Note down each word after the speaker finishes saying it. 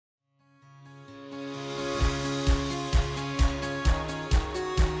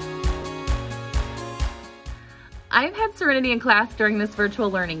I've had Serenity in class during this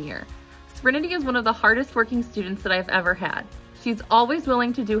virtual learning year. Serenity is one of the hardest working students that I've ever had. She's always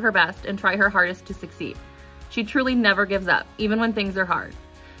willing to do her best and try her hardest to succeed. She truly never gives up, even when things are hard.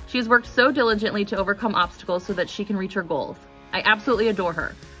 She has worked so diligently to overcome obstacles so that she can reach her goals. I absolutely adore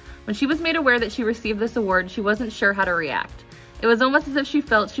her. When she was made aware that she received this award, she wasn't sure how to react. It was almost as if she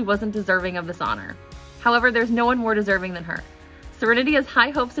felt she wasn't deserving of this honor. However, there's no one more deserving than her. Serenity has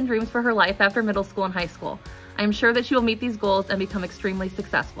high hopes and dreams for her life after middle school and high school. I am sure that she will meet these goals and become extremely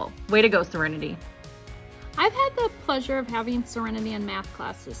successful. Way to go, Serenity. I've had the pleasure of having Serenity in math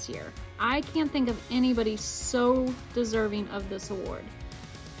class this year. I can't think of anybody so deserving of this award.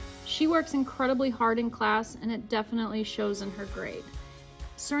 She works incredibly hard in class, and it definitely shows in her grade.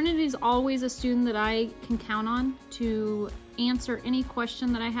 Serenity is always a student that I can count on to answer any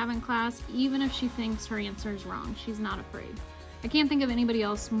question that I have in class, even if she thinks her answer is wrong. She's not afraid. I can't think of anybody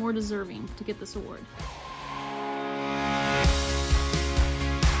else more deserving to get this award.